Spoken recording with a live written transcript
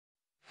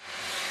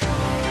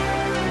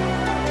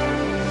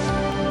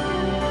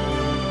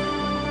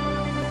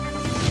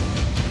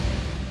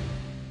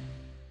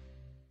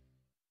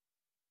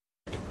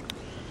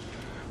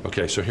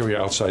Okay, so here we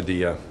are outside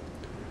the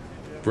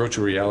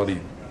virtual reality,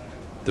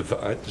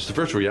 it's the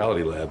virtual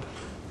reality lab.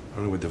 I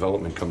don't know where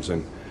development comes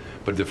in,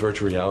 but the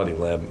virtual reality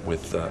lab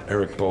with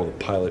Eric Bowe, the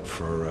pilot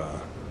for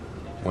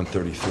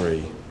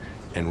 133,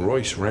 and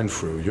Royce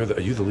Renfrew. Are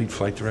you the lead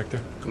flight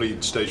director?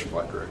 Lead station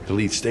flight director. The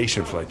lead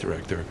station flight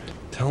director.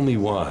 Tell me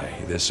why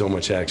there's so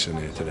much action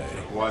there today.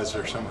 Why is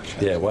there so much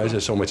action? Yeah, why is there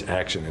so much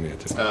action in there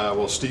today?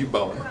 Well, Steve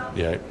Bowen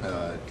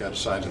got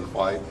assigned to the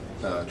flight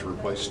to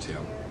replace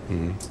Tim.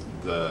 Mm-hmm.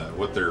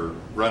 What they're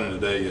running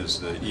today is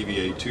the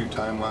EVA-2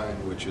 timeline,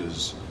 which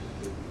is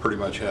pretty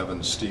much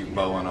having Steve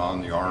Bowen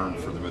on the arm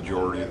for the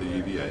majority of the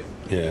EVA.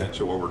 Yeah.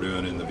 So what we're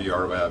doing in the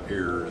VR lab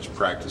here is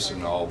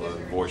practicing all the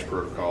voice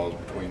protocols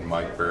between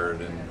Mike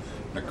Barrett and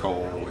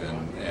Nicole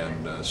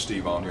and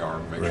Steve on the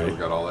arm, make sure we've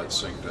got all that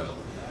synced up.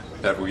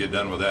 After we get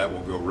done with that,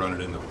 we'll go run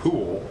it in the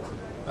pool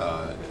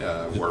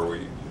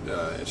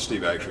where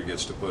Steve actually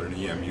gets to put an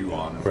EMU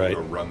on and we'll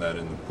go run that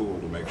in the pool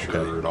to make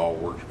sure it all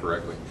works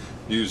correctly.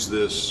 Use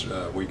this,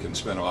 we can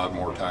spend a lot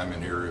more time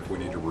in here if we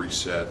need to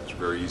reset. It's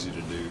very easy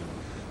to do.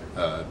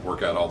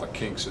 Work out all the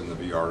kinks in the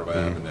VR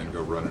lab and then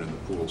go run it in the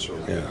pool so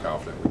we're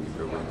confident we can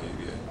go run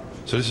the EVA.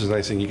 So this is a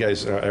nice thing. You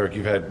guys, Eric,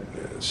 you've had,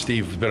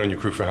 Steve's been on your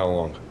crew for how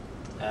long?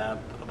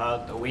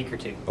 About a week or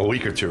two. A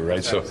week or two,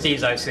 right? So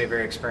Steve's obviously a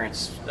very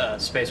experienced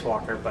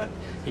spacewalker, but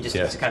he just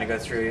needs to kind of go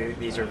through.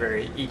 These are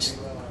each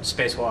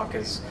spacewalk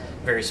is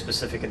very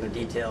specific in the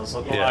details.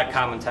 A lot of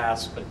common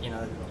tasks, but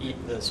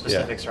the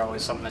specifics are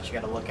always something that you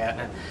got to look at.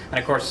 And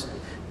of course,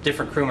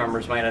 different crew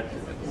members might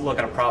look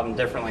at a problem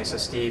differently. So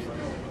Steve,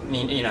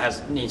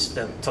 needs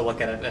to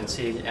look at it and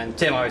see. And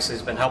Tim obviously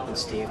has been helping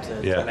Steve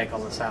to make all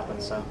this happen.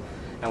 So.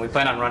 And we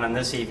plan on running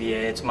this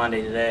EVA. It's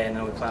Monday today, and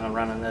then we plan on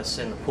running this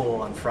in the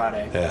pool on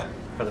Friday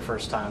for the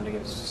first time to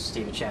give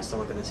Steve a chance to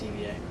look at this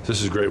EVA.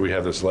 This is great. We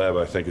have this lab.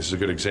 I think this is a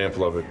good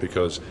example of it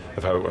because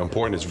of how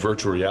important this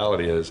virtual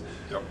reality is.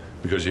 Yep.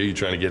 Because here you're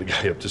trying to get a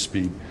guy up to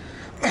speed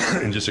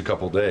in just a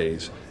couple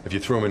days. If you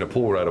throw him in a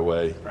pool right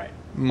away, it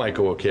might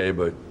go okay,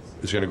 but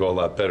it's going to go a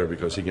lot better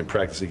because he can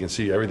practice. He can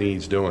see everything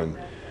he's doing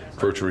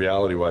virtual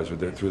reality-wise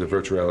through the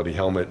virtual reality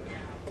helmet.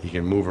 He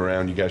can move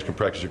around. You guys can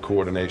practice your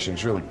coordination.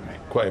 It's really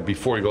quite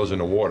before he goes in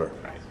the water.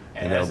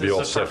 And that'll be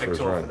all set for his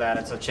run. For that.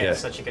 It's a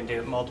chance that you can do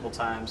it multiple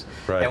times.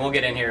 Right. And we'll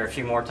get in here a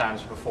few more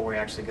times before we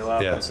actually go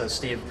up. And so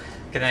Steve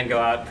can then go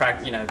out,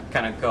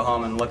 kind of go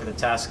home and look at the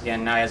task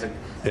again. Now he has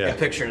a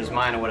picture in his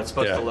mind of what it's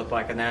supposed to look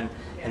like. And then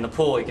in the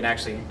pool, he can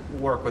actually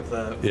work with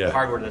the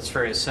hardware that's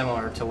very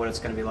similar to what it's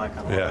going to be like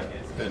on orbit.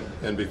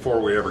 And before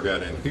we ever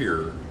got in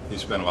here, he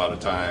spent a lot of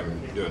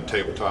time doing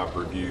tabletop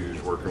reviews,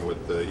 working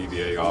with the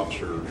EVA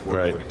officers,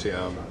 working with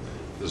Tim.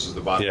 This is the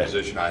body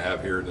position I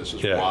have here, and this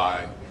is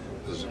why.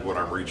 This is what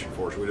I'm reaching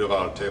for. So we did a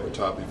lot of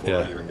tabletop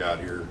before we even got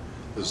here.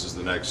 This is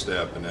the next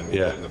step, and then we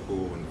get in the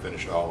pool and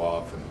finish it all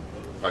off. And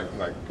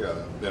like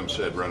them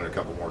said, run it a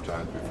couple more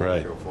times before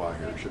we go fly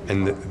here. It should be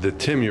fun. The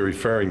Tim you're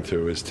referring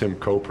to is Tim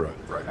Copra,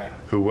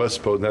 who was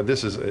supposed. Now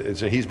this is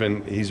he's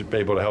been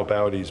able to help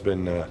out. He's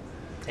been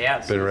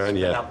been around.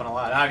 Been helping a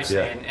lot, obviously,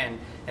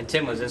 and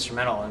Tim was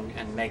instrumental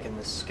in making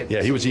this.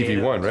 Yeah, he was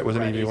EV1, right?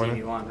 Wasn't he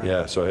EV1? EV1, right?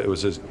 Yeah, so it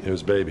was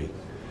his baby.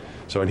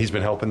 So, and he's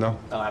been helping though?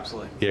 Oh,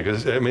 absolutely. Yeah,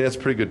 because, I mean, that's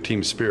pretty good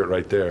team spirit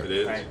right there. It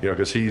is. Right.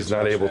 Because he's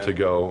not able to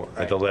go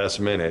at the last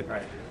minute.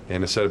 Right.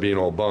 And instead of being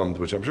all bummed,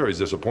 which I'm sure he's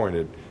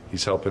disappointed,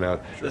 he's helping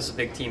out. This is a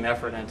big team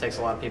effort, and it takes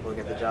a lot of people to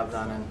get the job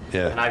done.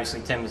 And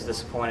obviously Tim is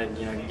disappointed,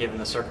 given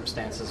the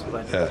circumstances,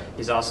 but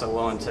he's also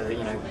willing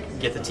to,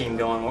 get the team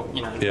going.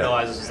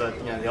 Realizes that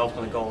the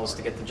ultimate goal is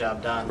to get the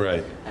job done.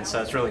 Right. And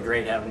so it's really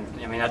great having.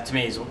 I mean, that to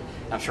me is.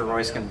 I'm sure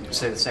Royce can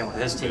say the same with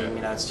his team.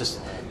 It's just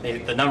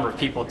the number of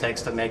people it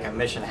takes to make a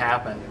mission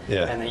happen.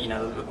 Yeah. And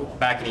then,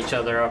 backing each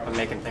other up and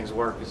making things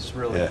work is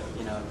really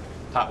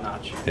top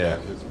notch. Yeah.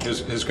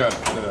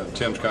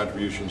 Tim's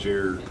contributions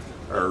here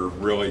are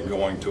really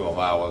going to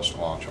allow us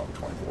to launch on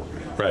 24.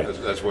 Right.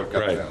 That's what it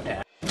comes down to.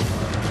 Yeah.